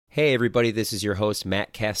Hey, everybody, this is your host,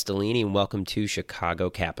 Matt Castellini, and welcome to Chicago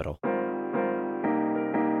Capital.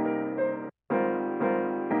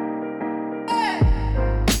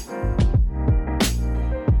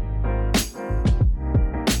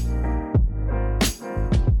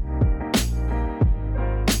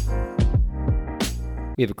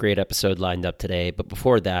 We have a great episode lined up today, but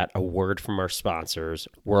before that, a word from our sponsors,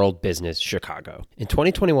 World Business Chicago. In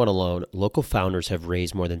 2021 alone, local founders have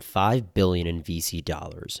raised more than $5 billion in VC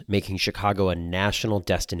dollars, making Chicago a national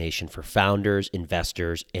destination for founders,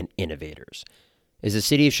 investors, and innovators. As the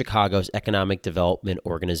City of Chicago's economic development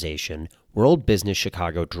organization, World Business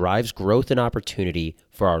Chicago drives growth and opportunity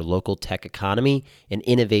for our local tech economy and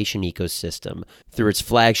innovation ecosystem through its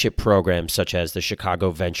flagship programs such as the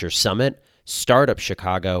Chicago Venture Summit, Startup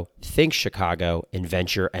Chicago, Think Chicago, and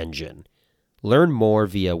Venture Engine. Learn more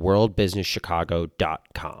via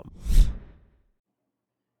worldbusinesschicago.com.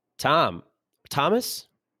 Thomas?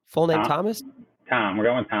 Full name Thomas? Tom. We're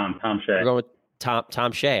going with Tom. Tom Shea. We're going with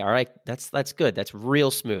Tom Shea. All right, that's good. That's real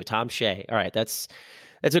smooth. Tom Shea. All right, that's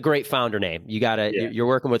a great founder name. You're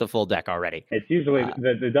working with a full deck already. It's usually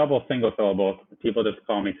the double single syllable. People just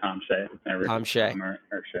call me Tom Shea. It's never Tom Shea. Tom or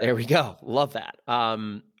Shea. There we go. Love that.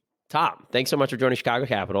 Tom, thanks so much for joining Chicago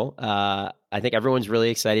Capital. I think everyone's really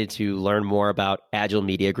excited to learn more about Agile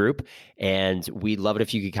Media Group, and we'd love it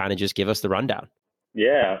if you could kind of just give us the rundown.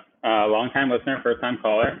 Yeah, long-time listener, first-time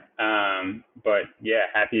caller. But yeah,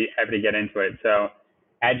 happy to get into it. So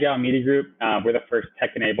Agile Media Group, we're the first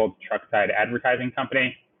tech-enabled truck-side advertising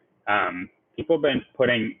company. People have been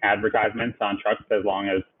putting advertisements on trucks as long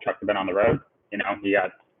as trucks have been on the road. You know, you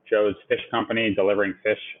got Joe's Fish Company delivering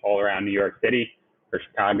fish all around New York City, or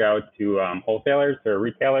Chicago to wholesalers or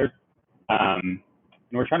retailers. And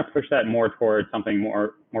we're trying to push that more towards something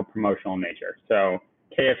more promotional in nature. So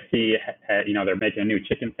KFC, they're making a new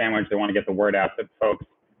chicken sandwich. They want to get the word out to folks.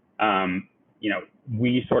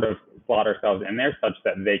 We sort of slot ourselves in there such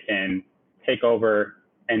that they can take over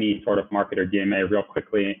any sort of market or DMA real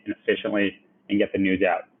quickly and efficiently and get the news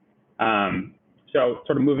out. So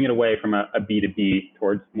sort of moving it away from a B2B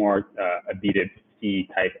towards more a B2C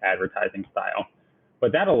type advertising style.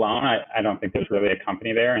 But that alone, I don't think there's really a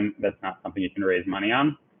company there, and that's not something you can raise money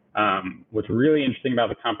on. What's really interesting about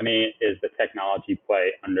the company is the technology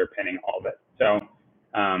play underpinning all of it. So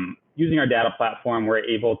using our data platform, we're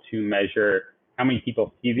able to measure how many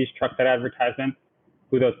people see these truck-side advertisements,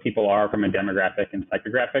 who those people are from a demographic and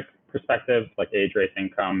psychographic perspective, like age, race,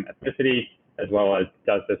 income, ethnicity, as well as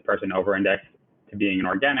does this person over-index to being an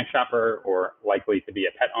organic shopper or likely to be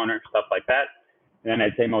a pet owner, stuff like that. And then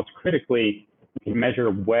I'd say most critically, we can measure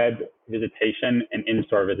web visitation and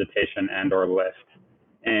in-store visitation and or lift.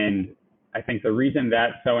 And I think the reason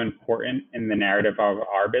that's so important in the narrative of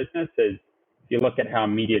our business is if you look at how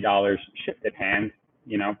media dollars shifted hands,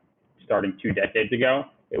 starting 2 decades ago,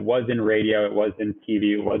 it was in radio, it was in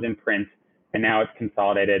TV, it was in print, and now it's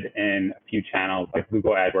consolidated in a few channels like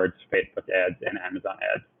Google AdWords, Facebook ads, and Amazon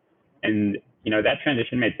ads. And, that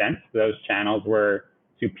transition made sense. Those channels were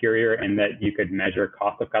superior in that you could measure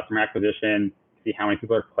cost of customer acquisition, see how many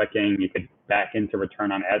people are clicking, you could back into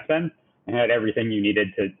return on ad spend, and had everything you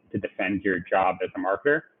needed to defend your job as a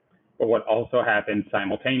marketer. But what also happened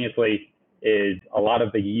simultaneously is a lot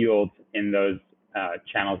of the yields in those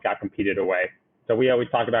channels got competed away. So we always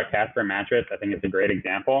talk about Casper Mattress. I think it's a great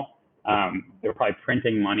example. They were probably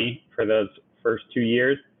printing money for those first 2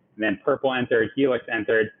 years. And then Purple entered, Helix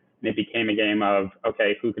entered, and it became a game of,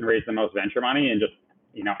 okay, who can raise the most venture money and just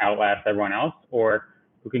outlast everyone else, or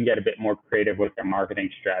who can get a bit more creative with their marketing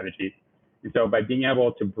strategies. And so by being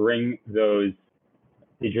able to bring those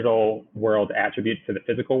digital world attributes to the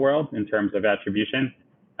physical world in terms of attribution,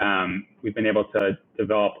 we've been able to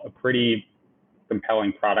develop a pretty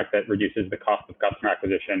compelling product that reduces the cost of customer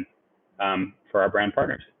acquisition for our brand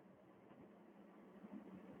partners.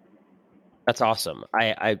 That's awesome.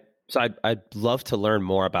 I'd love to learn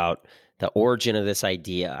more about the origin of this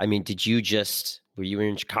idea. I mean, were you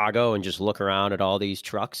in Chicago and just look around at all these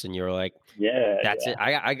trucks and you're like, yeah, that's it.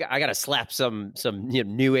 I got to slap some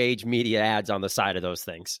new age media ads on the side of those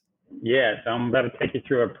things. Yeah. So I'm about to take you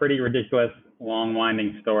through a pretty ridiculous, long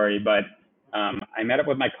winding story, but I met up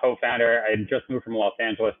with my co-founder. I had just moved from Los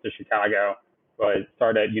Angeles to Chicago, but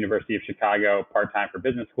started at University of Chicago part-time for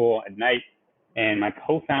business school at night. And my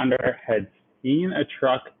co-founder had seen a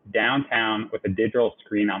truck downtown with a digital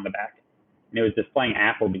screen on the back, and it was displaying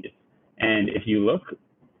Applebee's. And if you look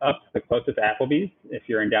up the closest Applebee's, if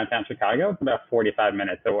you're in downtown Chicago, it's about 45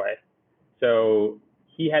 minutes away. So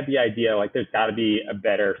he had the idea, like, there's got to be a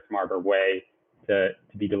better, smarter way to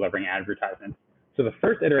be delivering advertisements. So the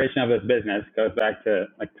first iteration of this business goes back to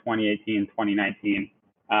like 2018, 2019.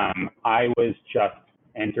 I was just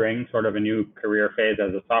entering sort of a new career phase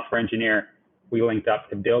as a software engineer. We linked up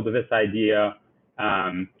to build this idea.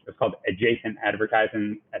 It was called Adjacent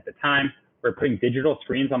Advertising at the time. We're putting digital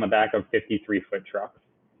screens on the back of 53-foot trucks.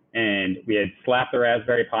 And we had slapped the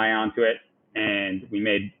Raspberry Pi onto it, and we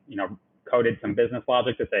made, coded some business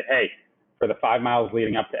logic to say, hey, for the 5 miles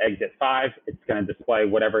leading up to exit 5, it's going to display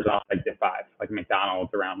whatever's off exit 5, like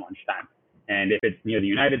McDonald's around lunchtime. And if it's near the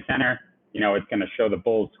United Center, it's going to show the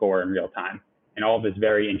Bulls score in real time, and all this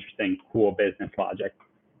very interesting, cool business logic.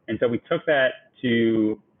 And so we took that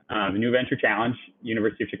to the New Venture Challenge,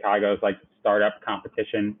 University of Chicago's like startup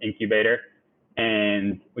competition incubator,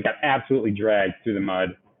 and we got absolutely dragged through the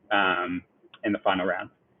mud in the final round.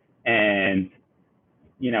 And,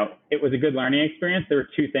 it was a good learning experience. There were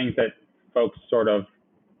two things that folks sort of,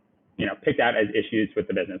 picked out as issues with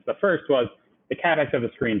the business. The first was the CapEx of the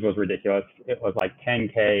screens was ridiculous. It was like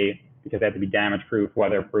 $10K because they had to be damage proof,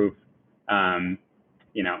 weatherproof. It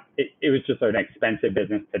was just an expensive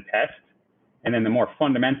business to test. And then the more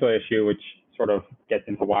fundamental issue, which sort of gets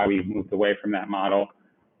into why we moved away from that model,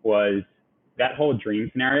 was that whole dream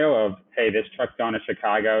scenario of, hey, this truck's going to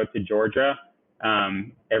Chicago to Georgia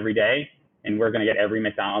every day, and we're going to get every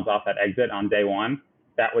McDonald's off that exit on day one.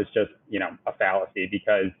 That was just, a fallacy,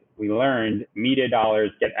 because we learned media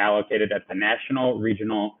dollars get allocated at the national,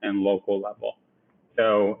 regional, and local level.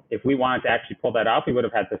 So if we wanted to actually pull that off, we would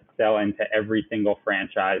have had to sell into every single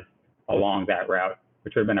franchise along that route,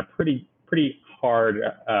 which would have been a pretty hard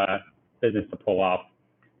business to pull off.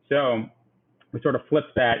 So we sort of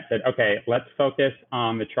flipped that, said, okay, let's focus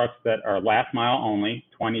on the trucks that are last mile only,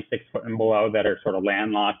 26 foot and below, that are sort of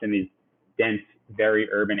landlocked in these dense, very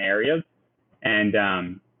urban areas. And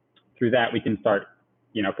through that, we can start,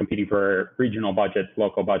 competing for regional budgets,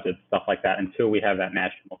 local budgets, stuff like that, until we have that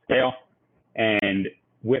national scale. And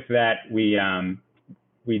with that, we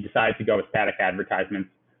decided to go with static advertisements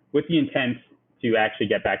with the intent to actually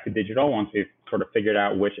get back to digital once we've sort of figured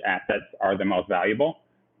out which assets are the most valuable,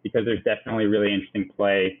 because there's definitely really interesting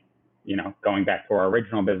play, going back to our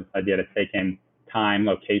original business idea to take in time,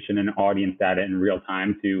 location, and audience data in real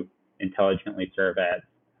time to intelligently serve ads.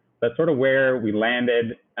 That's sort of where we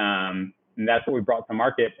landed. And that's what we brought to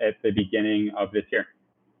market at the beginning of this year.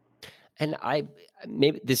 And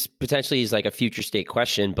maybe this potentially is like a future state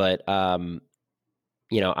question, but I'm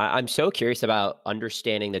so curious about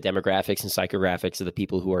understanding the demographics and psychographics of the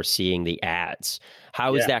people who are seeing the ads.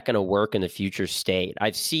 How is that going to work in the future state?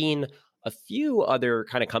 I've seen a few other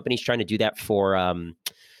kind of companies trying to do that for,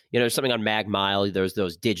 there's something on MagMile. There's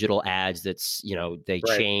those digital ads that's, they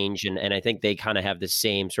Right. change. And I think they kind of have the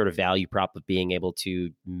same sort of value prop of being able to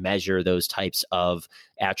measure those types of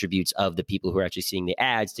attributes of the people who are actually seeing the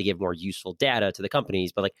ads to give more useful data to the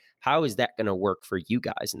companies. But how is that going to work for you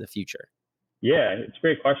guys in the future? Yeah, it's a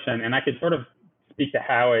great question. And I could sort of speak to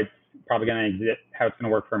how it's probably going to exist, how it's going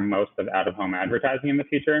to work for most of out-of-home advertising in the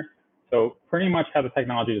future. So pretty much how the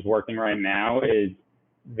technology is working right now is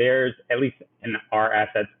there's, at least in our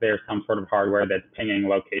assets, there's some sort of hardware that's pinging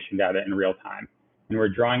location data in real time. And we're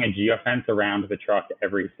drawing a geofence around the truck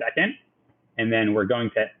every second. And then we're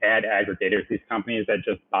going to add aggregators, these companies that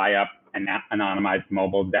just buy up anonymized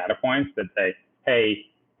mobile data points that say, hey,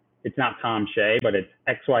 it's not Tom Shea, but it's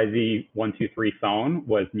XYZ123 phone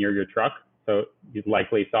was near your truck, so you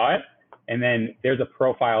likely saw it. And then there's a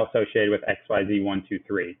profile associated with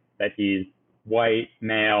XYZ123, that he's white,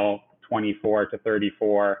 male, 24 to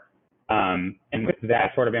 34. And with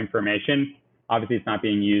that sort of information, obviously it's not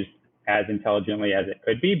being used as intelligently as it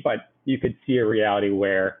could be, but you could see a reality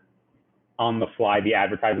where on the fly, the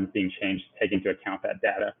advertisement's being changed to take into account that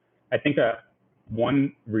data. I think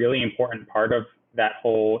one really important part of that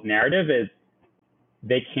whole narrative is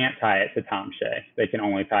they can't tie it to Tom Shea. They can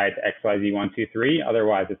only tie it to XYZ123.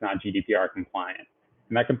 Otherwise, it's not GDPR compliant.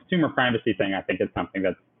 And that consumer privacy thing, I think, is something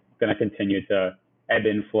that's going to continue to ebb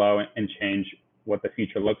and flow and change what the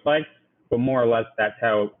future looks like. But more or less, that's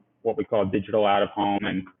how what we call digital out of home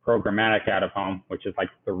and programmatic out of home, which is like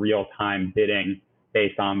the real time bidding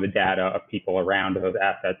based on the data of people around those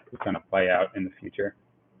assets, is going to play out in the future.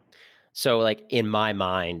 So in my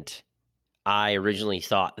mind, I originally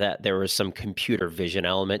thought that there was some computer vision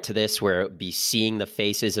element to this where it would be seeing the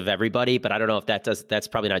faces of everybody, but I don't know if that's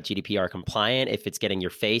probably not GDPR compliant. If it's getting your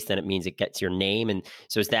face, then it means it gets your name. And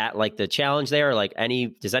so is that the challenge there?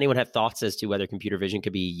 Does anyone have thoughts as to whether computer vision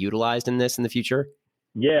could be utilized in this in the future?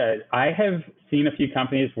 Yeah, I have seen a few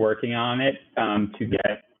companies working on it to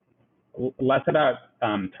get less about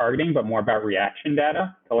targeting, but more about reaction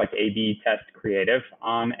data to A/B test creative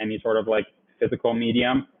on any sort of physical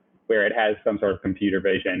medium, where it has some sort of computer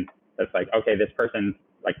vision that's okay, this person's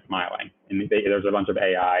like smiling. And there's a bunch of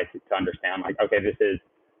AI to understand like, okay, this is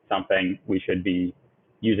something we should be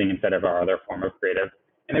using instead of our other form of creative.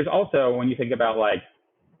 And there's also, when you think about like,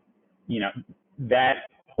 that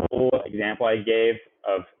whole example I gave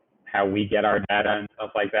of how we get our data and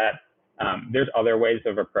stuff like that, there's other ways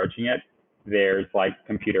of approaching it. There's like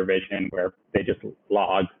computer vision where they just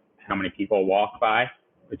log how many people walk by,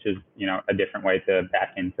 which is, a different way to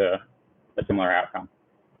back into a similar outcome.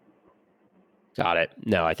 Got it.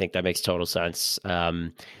 No, I think that makes total sense.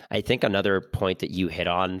 I think another point that you hit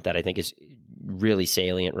on that I think is really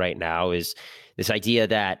salient right now is this idea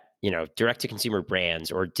that, direct to consumer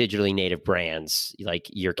brands or digitally native brands like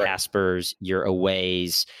your Right. Caspers, your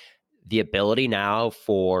Aways, the ability now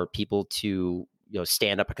for people to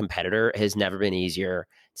stand up a competitor has never been easier.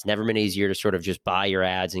 It's never been easier to sort of just buy your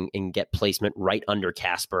ads and get placement right under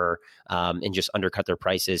Casper and just undercut their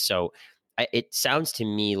prices. So it sounds to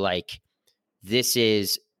me like this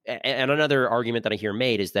is, and another argument that I hear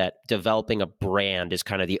made is that developing a brand is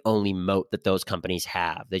kind of the only moat that those companies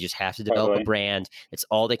have. They just have to develop a brand. It's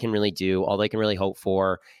all they can really do, all they can really hope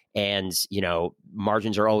for. And,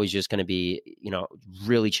 margins are always just going to be,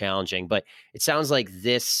 really challenging. But it sounds like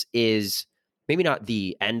this is maybe not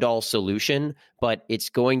the end all solution, but it's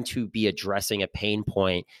going to be addressing a pain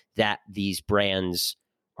point that these brands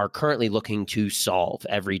are currently looking to solve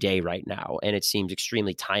every day right now. And it seems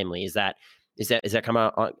extremely timely. Is that come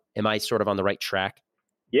out on, am I sort of on the right track?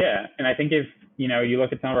 Yeah. And I think if, you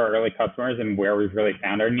look at some of our early customers and where we've really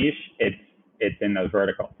found our niche, it's in those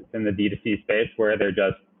verticals. It's in the D2C space where they're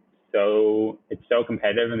just it's so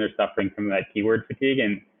competitive and they're suffering from that keyword fatigue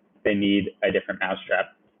and they need a different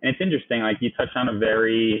mousetrap. And it's interesting, like you touched on a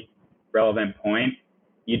very relevant point.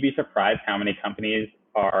 You'd be surprised how many companies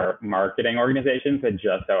are marketing organizations that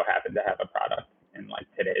just so happen to have a product in like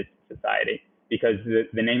today's society. Because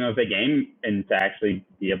the name of the game and to actually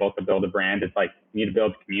be able to build a brand, it's like you need to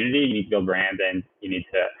build community, you need to build brand, and you need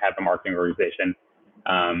to have a marketing organization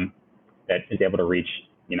that is able to reach,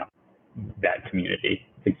 that community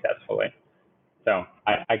successfully. So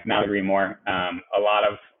I cannot agree more.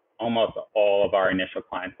 Almost all of our initial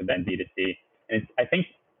clients have been D2C. And I think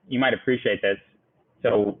you might appreciate this.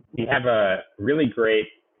 So we have a really great,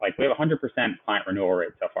 we have 100% client renewal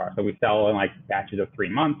rate so far. So we sell in like batches of 3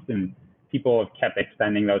 months and people have kept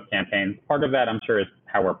extending those campaigns. Part of that, I'm sure, is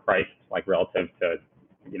how we're priced, like relative to,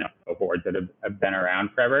 cohorts that have been around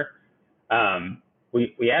forever.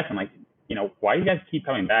 We asked them, why do you guys keep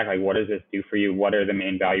coming back? Like, what does this do for you? What are the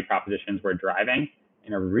main value propositions we're driving?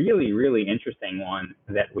 And a really, really interesting one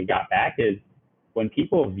that we got back is when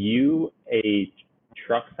people view a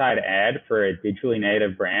truck side ad for a digitally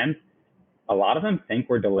native brand, a lot of them think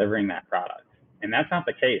we're delivering that product. And that's not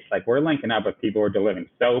the case. Like we're linking up with people who are delivering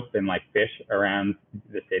soap and like fish around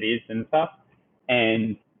the cities and stuff.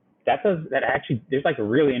 And that actually, there's like a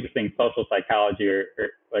really interesting social psychology or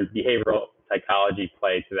behavioral psychology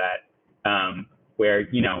play to that, where,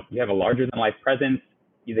 you have a larger than life presence.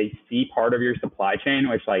 They see part of your supply chain,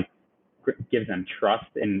 which like gives them trust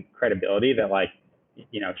and credibility that like,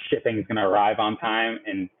 shipping is going to arrive on time.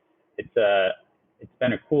 And it's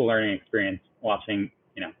been a cool learning experience watching,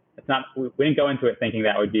 we didn't go into it thinking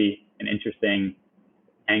that would be an interesting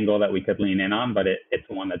angle that we could lean in on, but it's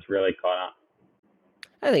one that's really caught on.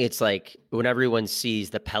 I think it's like when everyone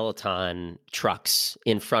sees the Peloton trucks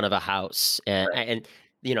in front of a house and, Right. and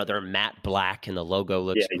they're matte black and the logo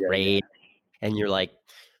looks great. Yeah. And you're like,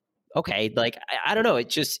 okay, like, I don't know. It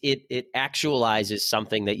just, it actualizes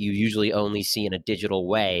something that you usually only see in a digital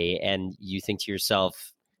way. And you think to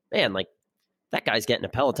yourself, man, like that guy's getting a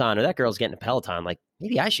Peloton or that girl's getting a Peloton. Like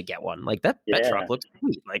maybe I should get one. Like that truck looks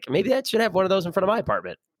sweet. Like maybe I should have one of those in front of my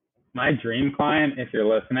apartment. My dream client, if you're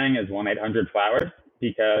listening, is 1-800-Flowers,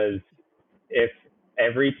 because if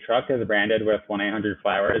every truck is branded with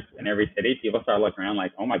 1-800-Flowers in every city, people start looking around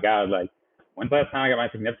like, oh my God, like when's the last time I got my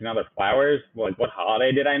significant other flowers? Like what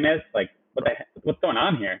holiday did I miss? Like what's going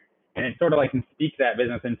on here? And it sort of like can speak that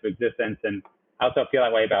business into existence. And I also feel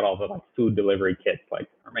that way about all the like food delivery kits. Like,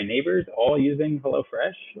 are my neighbors all using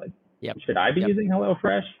HelloFresh? Like, should I be using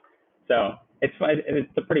HelloFresh? So it's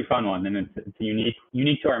a pretty fun one, and it's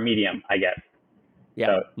unique to our medium, I guess.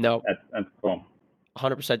 Yeah, so that's cool.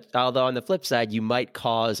 100%. Although on the flip side, you might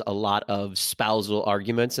cause a lot of spousal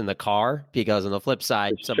arguments in the car because on the flip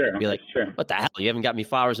side, somebody would be like, what the hell? You haven't got me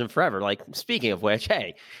flowers in forever. Like, speaking of which,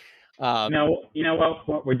 hey.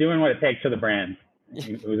 We're doing what it takes for the brand.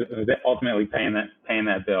 It was ultimately paying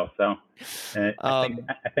that bill. So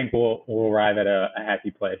I think we'll arrive at a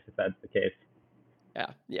happy place if that's the case.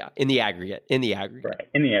 Yeah. In the aggregate. Right.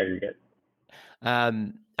 In the aggregate.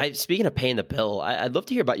 Speaking of paying the bill, I'd love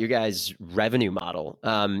to hear about your guys' revenue model.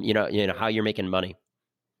 How you're making money.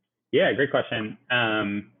 Yeah, great question.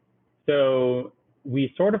 So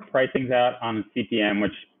we sort of price things out on CPM,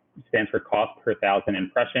 which stands for cost per thousand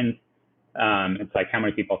impressions. It's like how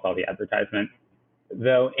many people saw the advertisement.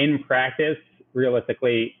 Though in practice,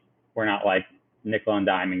 realistically, we're not like nickel and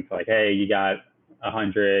diming. So like, hey, you got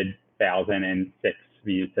 100,006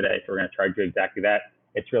 views today, so we're going to charge you exactly that.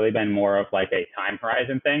 It's really been more of like a time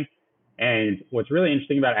horizon thing. And what's really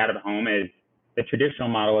interesting about out of home is the traditional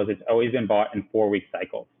model is it's always been bought in 4-week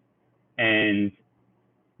cycles. And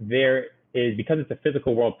there is, because it's a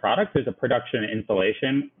physical world product, there's a production and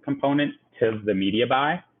installation component to the media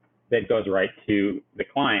buy that goes right to the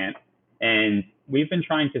client. And we've been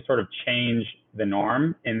trying to sort of change the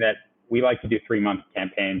norm in that we like to do 3-month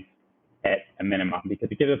campaigns at a minimum because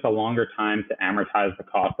it gives us a longer time to amortize the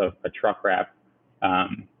cost of a truck wrap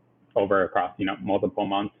over across multiple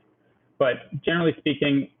months. But generally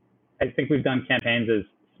speaking, I think we've done campaigns as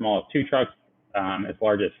small as 2 trucks, as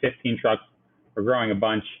large as 15 trucks. We're growing a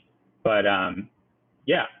bunch, but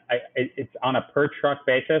it's on a per truck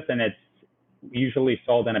basis, and it's usually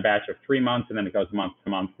sold in a batch of 3 months, and then it goes month to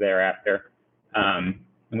month thereafter. And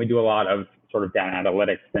we do a lot of sort of data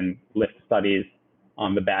analytics and lift studies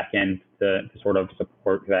on the back end to sort of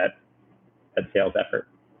support that sales effort.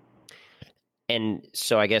 And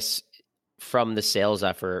so I guess from the sales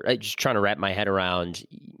effort, just trying to wrap my head around,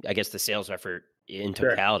 I guess, the sales effort in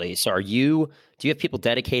totality. Sure. So do you have people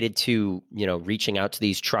dedicated to, reaching out to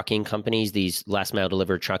these trucking companies, these last mile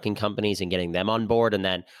delivered trucking companies and getting them on board? And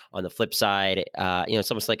then on the flip side,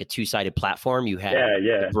 it's almost like a 2-sided platform. You have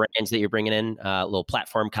the brands that you're bringing in, a little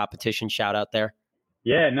platform competition shout out there.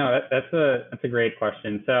 Yeah, no, that's a great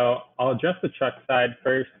question. So I'll address the truck side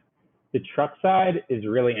first. The truck side is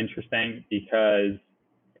really interesting because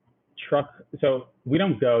so we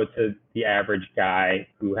don't go to the average guy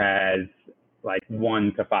who has like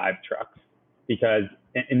 1 to 5 trucks because,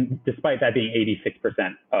 and despite that being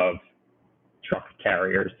 86% of truck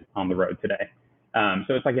carriers on the road today.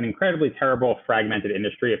 So it's like an incredibly terrible fragmented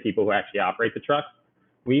industry of people who actually operate the trucks.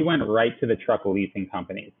 We went right to the truck leasing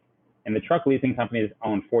companies, and the truck leasing companies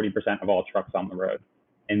own 40% of all trucks on the road.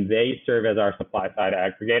 And they serve as our supply side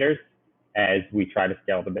aggregators as we try to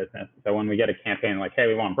scale the business. So when we get a campaign like, hey,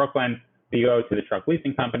 we want Brooklyn, we go to the truck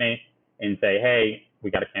leasing company and say, hey, we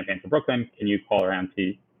got a campaign for Brooklyn. Can you call around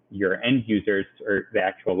to your end users or the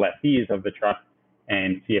actual lessees of the truck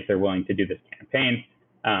and see if they're willing to do this campaign?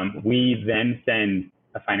 We then send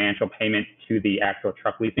a financial payment to the actual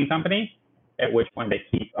truck leasing company, at which point they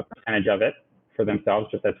keep a percentage of it for themselves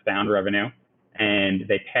just as found revenue. And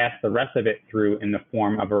they pass the rest of it through in the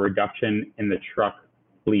form of a reduction in the truck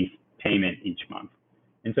lease payment each month.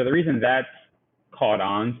 And so the reason that's caught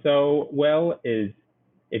on so well is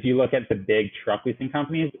if you look at the big truck leasing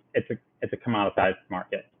companies, it's a commoditized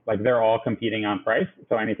market. Like they're all competing on price.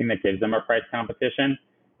 So anything that gives them a price competition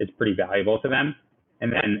is pretty valuable to them.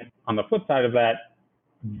 And then on the flip side of that,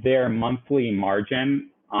 their monthly margin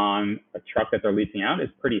on a truck that they're leasing out is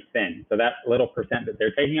pretty thin. So that little percent that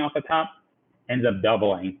they're taking off the top ends up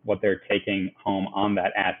doubling what they're taking home on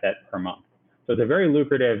that asset per month. So it's a very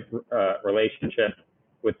lucrative relationship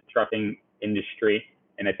with the trucking industry.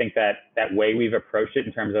 And I think that way we've approached it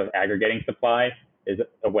in terms of aggregating supply is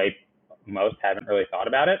a way most haven't really thought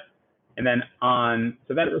about it. And then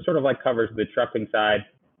so that sort of like covers the trucking side.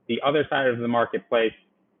 The other side of the marketplace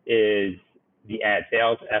is the ad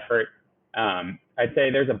sales effort. I'd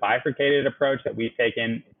say there's a bifurcated approach that we've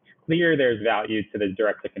taken. It's clear there's value to the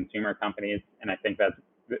direct to consumer companies. And I think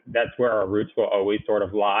that's where our roots will always sort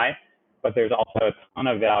of lie. But there's also a ton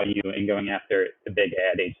of value in going after the big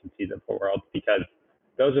ad agencies of the world, because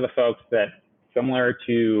those are the folks that, similar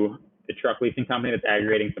to the truck leasing company that's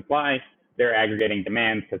aggregating supply, they're aggregating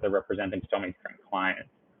demand because they're representing so many different clients.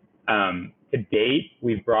 To date,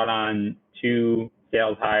 we've brought on 2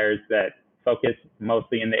 sales hires that focus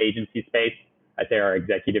mostly in the agency space. I'd say our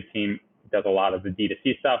executive team does a lot of the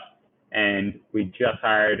D2C stuff. And we just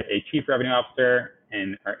hired a chief revenue officer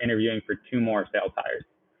and are interviewing for 2 more sales hires.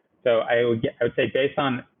 So I would say based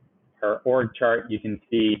on our org chart, you can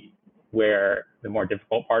see where the more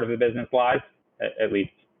difficult part of the business lies, at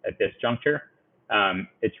least at this juncture.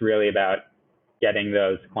 It's really about getting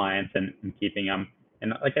those clients and keeping them.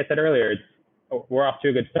 And like I said earlier, we're off to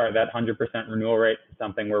a good start. That 100% renewal rate is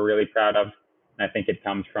something we're really proud of. And I think it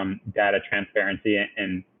comes from data transparency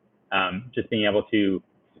and just being able to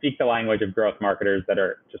speak the language of growth marketers that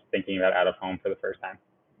are just thinking about out of home for the first time.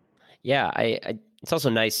 Yeah, it's also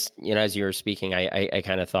nice, as you were speaking, I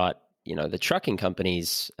kind of thought, the trucking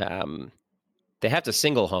companies, They have to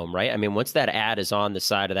single home, right? I mean, once that ad is on the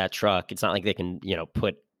side of that truck, it's not like they can,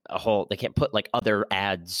 put they can't put like other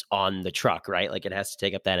ads on the truck, right? Like it has to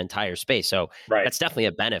take up that entire space. So Right. that's definitely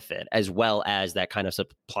a benefit, as well as that kind of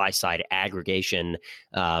supply side aggregation,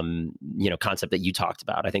 concept that you talked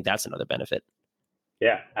about. I think that's another benefit.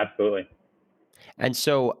 Yeah, absolutely. And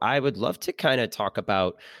so I would love to kind of talk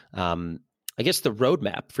about, I guess, the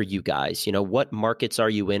roadmap for you guys. What markets are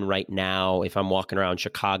you in right now? If I'm walking around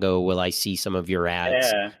Chicago, will I see some of your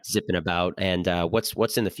ads Yeah. zipping about? And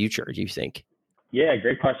what's in the future, do you think? Yeah,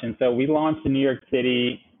 great question. So we launched in New York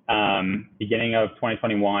City beginning of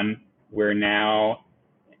 2021. We're now,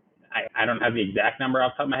 I don't have the exact number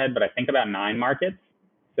off the top of my head, but I think about 9 markets.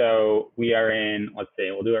 So we are in, let's see,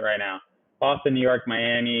 we'll do it right now. Boston, New York,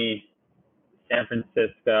 Miami, San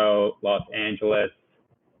Francisco, Los Angeles.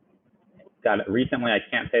 Got it recently, I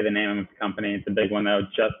can't say the name of the company. It's a big one though.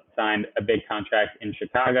 Just signed a big contract in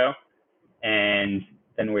Chicago. And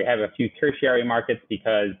then we have a few tertiary markets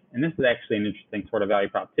because, and this is actually an interesting sort of value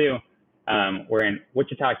prop too. We're in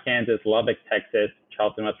Wichita, Kansas, Lubbock, Texas,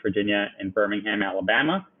 Charleston, West Virginia, and Birmingham,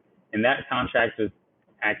 Alabama. And that contract was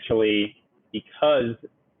actually because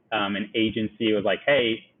an agency was like,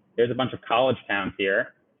 hey, there's a bunch of college towns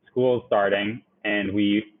here, schools starting, and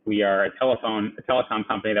we are a telecom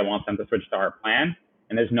company that wants them to switch to our plan,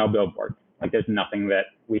 and there's no billboards. Like there's nothing that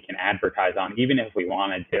we can advertise on, even if we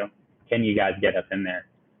wanted to. Can you guys get us in there?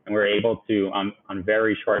 And we're able to, on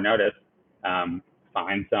very short notice,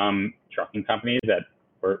 find some trucking companies that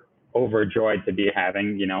were overjoyed to be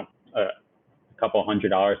having, a couple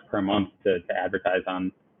 $100 per month to advertise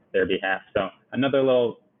on their behalf. So another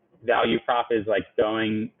little value prop is like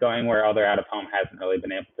going where other out of home hasn't really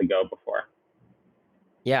been able to go before.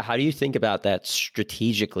 Yeah, how do you think about that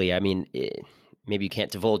strategically? I mean, maybe you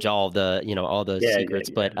can't divulge all the secrets,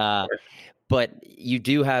 but you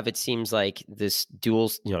do have, it seems like, this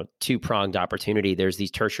dual, two-pronged opportunity. There's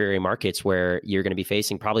these tertiary markets where you're going to be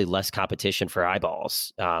facing probably less competition for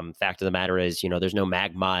eyeballs. Fact of the matter is, there's no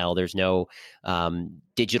mag mile, there's no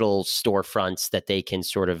digital storefronts that they can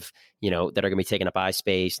sort of, that are going to be taking up eye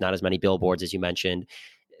space, not as many billboards as you mentioned.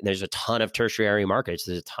 There's a ton of tertiary markets.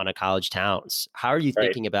 There's a ton of college towns. How are you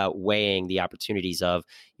thinking about weighing the opportunities of,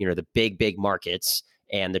 the big markets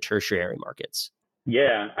and the tertiary markets?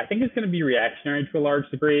 Yeah, I think it's going to be reactionary to a large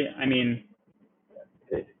degree. I mean,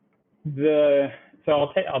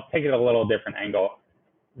 I'll take it a little different angle.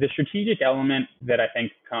 The strategic element that I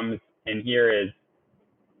think comes in here is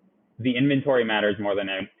the inventory matters more than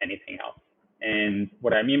anything else. And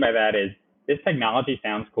what I mean by that is this technology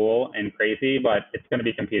sounds cool and crazy, but it's going to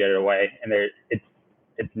be competed away, and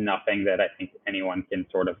it's nothing that I think anyone can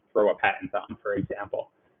sort of throw a patent on, for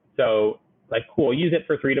example. So like, cool, use it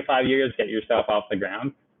for 3 to 5 years, get yourself off the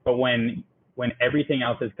ground. But when everything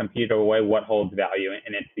else is competed away, what holds value?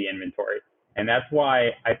 And it's the inventory. And that's why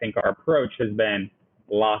I think our approach has been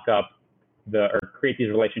lock up or create these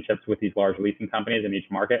relationships with these large leasing companies in each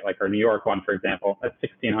market. Like our New York one, for example, that's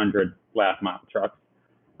 1,600 last mile trucks.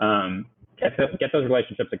 Get those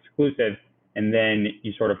relationships exclusive, and then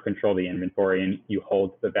you sort of control the inventory and you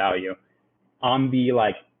hold the value. On the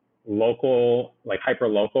local, hyper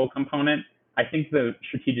local component, I think the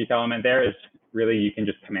strategic element there is really you can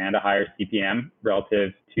just command a higher CPM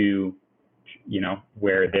relative to,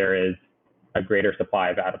 where there is a greater supply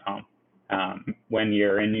of out of home. When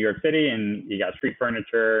you're in New York City and you got street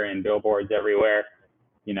furniture and billboards everywhere,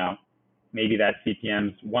 maybe that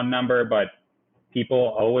CPM's one number, but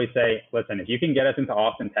people always say, listen, if you can get us into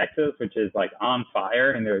Austin, Texas, which is on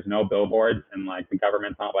fire and there's no billboards and the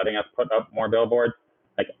government's not letting us put up more billboards,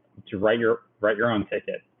 to write your own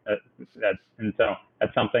ticket.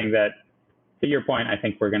 That's something that, to your point, I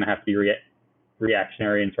think we're going to have to be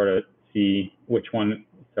reactionary and sort of see which one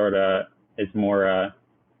sort of is more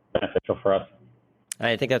beneficial for us.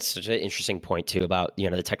 I think that's such an interesting point too about,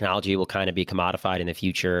 the technology will kind of be commodified in the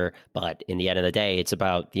future, but in the end of the day, it's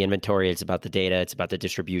about the inventory, it's about the data, it's about the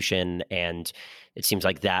distribution. And it seems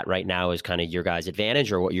like that right now is kind of your guys'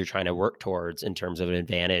 advantage, or what you're trying to work towards in terms of an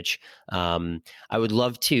advantage. I would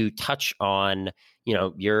love to touch on,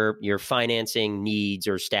 your financing needs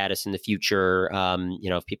or status in the future.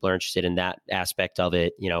 If people are interested in that aspect of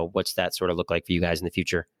it, what's that sort of look like for you guys in the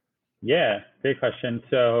future? Yeah, great question.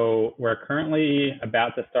 So we're currently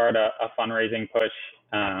about to start a fundraising push.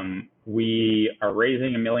 We are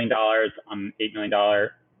raising $1 million on $8 million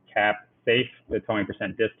cap safe with 20%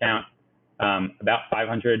 discount. About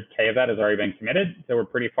 500K of that has already been committed. So we're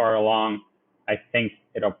pretty far along. I think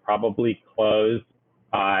it'll probably close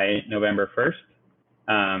by November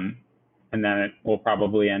 1st. And then it will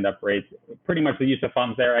probably end up raising pretty much the use of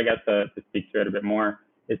funds there, I guess, to speak to it a bit more,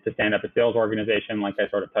 is to stand up a sales organization, like I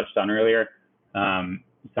sort of touched on earlier,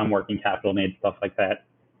 some working capital needs, stuff like that,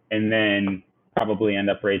 and then probably end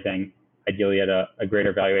up raising, ideally at a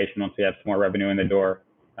greater valuation once we have some more revenue in the door.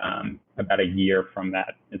 About a year from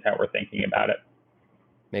that is how we're thinking about it.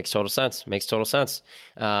 Makes total sense.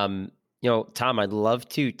 Tom, I'd love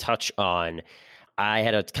to touch on, I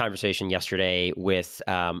had a conversation yesterday with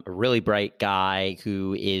a really bright guy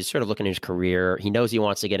who is sort of looking at his career. He knows he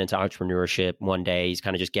wants to get into entrepreneurship one day. He's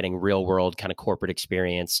kind of just getting real world kind of corporate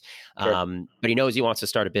experience. Sure. But he knows he wants to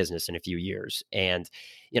start a business in a few years. And,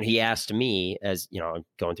 he asked me, as, I'm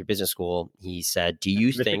going through business school, he said, do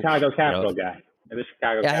you think— Chicago Capital guy. The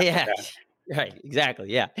Chicago Capital guy. Right,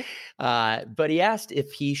 exactly. Yeah. But he asked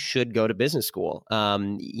if he should go to business school.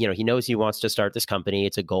 He knows he wants to start this company.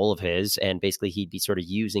 It's a goal of his. And basically he'd be sort of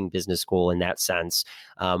using business school in that sense.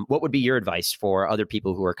 What would be your advice for other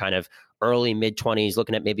people who are kind of early, mid-20s,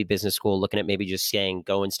 looking at maybe business school, looking at maybe just saying,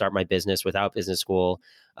 go and start my business without business school?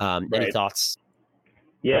 Any thoughts?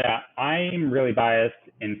 Yeah, I'm really biased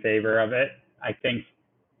in favor of it. I think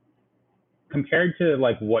compared to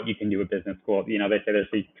like what you can do at business school, they say there's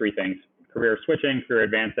these three things: career switching, career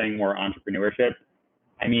advancing, or entrepreneurship.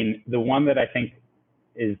 I mean, the one that I think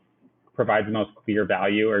provides the most clear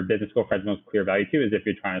value, or business school provides the most clear value to, is if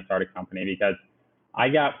you're trying to start a company. Because I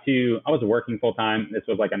was working full time. This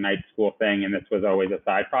was like a night school thing, and this was always a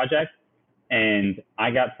side project. And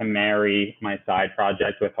I got to marry my side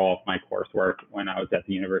project with all of my coursework when I was at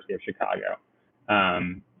the University of Chicago.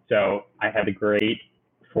 So I had the great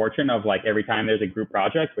fortune of, like, every time there's a group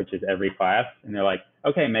project, which is every class, and they're like,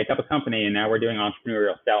 okay, make up a company, and now we're doing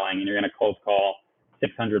entrepreneurial selling, and you're going to cold call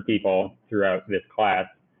 600 people throughout this class.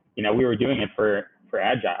 We were doing it for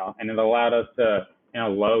Agile, and it allowed us to,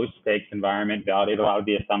 low stakes environment, validate a lot of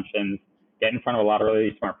the assumptions, get in front of a lot of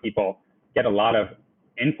really smart people, get a lot of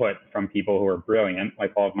input from people who are brilliant,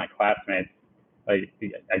 like all of my classmates. I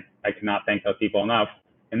cannot thank those people enough.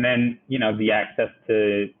 And then, the access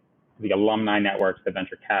to the alumni networks, the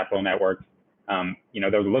venture capital networks,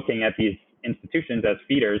 they're looking at these institutions as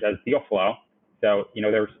feeders, as deal flow. So,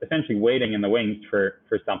 they're essentially waiting in the wings for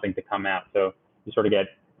something to come out. So you sort of get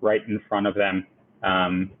right in front of them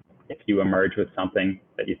if you emerge with something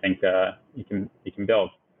that you think you can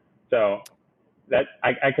build. So that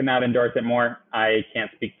I could not endorse it more. I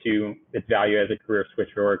can't speak to its value as a career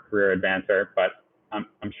switcher or a career advancer, but I'm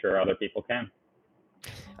sure other people can.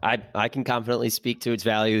 I can confidently speak to its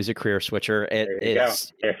value as a career switcher. There you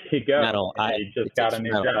go. Metal. I just got a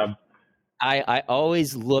new job. I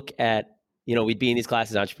always look at, we'd be in these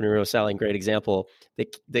classes, entrepreneurial selling, great example.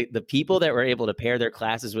 The people that were able to pair their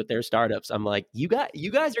classes with their startups, I'm like, you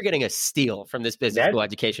guys are getting a steal from this business school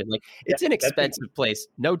education. Like, it's an expensive place,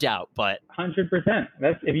 no doubt, but 100%.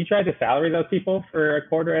 If you tried to salary those people for a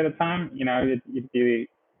quarter at a time, you're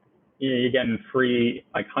getting free,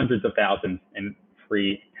 like, hundreds of thousands in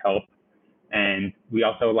free help. And we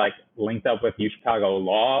also, like, linked up with UChicago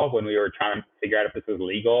Law when we were trying to figure out if this was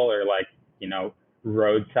legal or, like,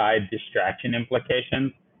 roadside distraction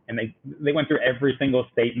implications. And they went through every single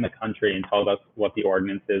state in the country and told us what the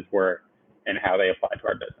ordinances were and how they apply to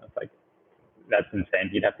our business. Like, that's insane.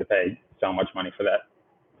 You'd have to pay so much money for that.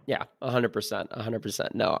 Yeah,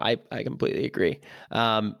 100%. No, I completely agree.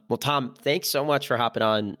 Well, Tom, thanks so much for hopping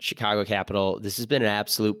on Chicago Capital. This has been an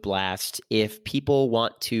absolute blast. If people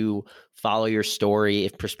want to follow your story,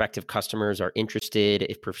 if prospective customers are interested,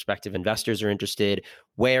 if prospective investors are interested,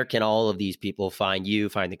 where can all of these people find you,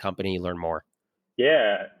 find the company, learn more?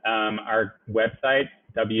 Yeah, our website,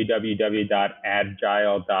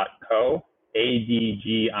 www.adgile.co,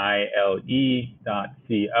 ADGILE.co.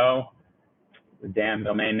 The damn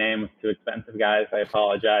domain name was too expensive, guys. I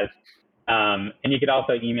apologize. And you could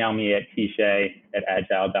also email me at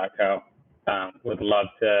tishay@agile.co. Would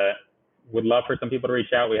love for some people to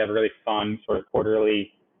reach out. We have a really fun sort of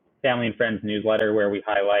quarterly family and friends newsletter where we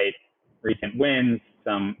highlight recent wins,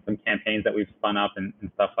 some campaigns that we've spun up and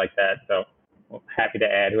stuff like that. So happy to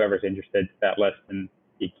add whoever's interested to that list, and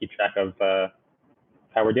you keep track of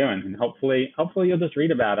how we're doing. And hopefully you'll just read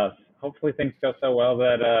about us. Hopefully things go so well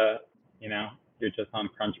that you're just on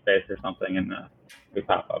Crunchbase or something and we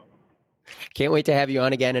pop up. Can't wait to have you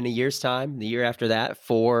on again in a year's time, the year after that,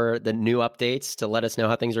 for the new updates to let us know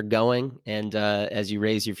how things are going and as you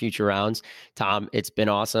raise your future rounds. Tom, it's been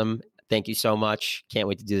awesome. Thank you so much. Can't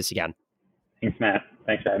wait to do this again. Thanks, Matt.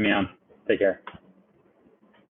 Thanks for having me on. Take care.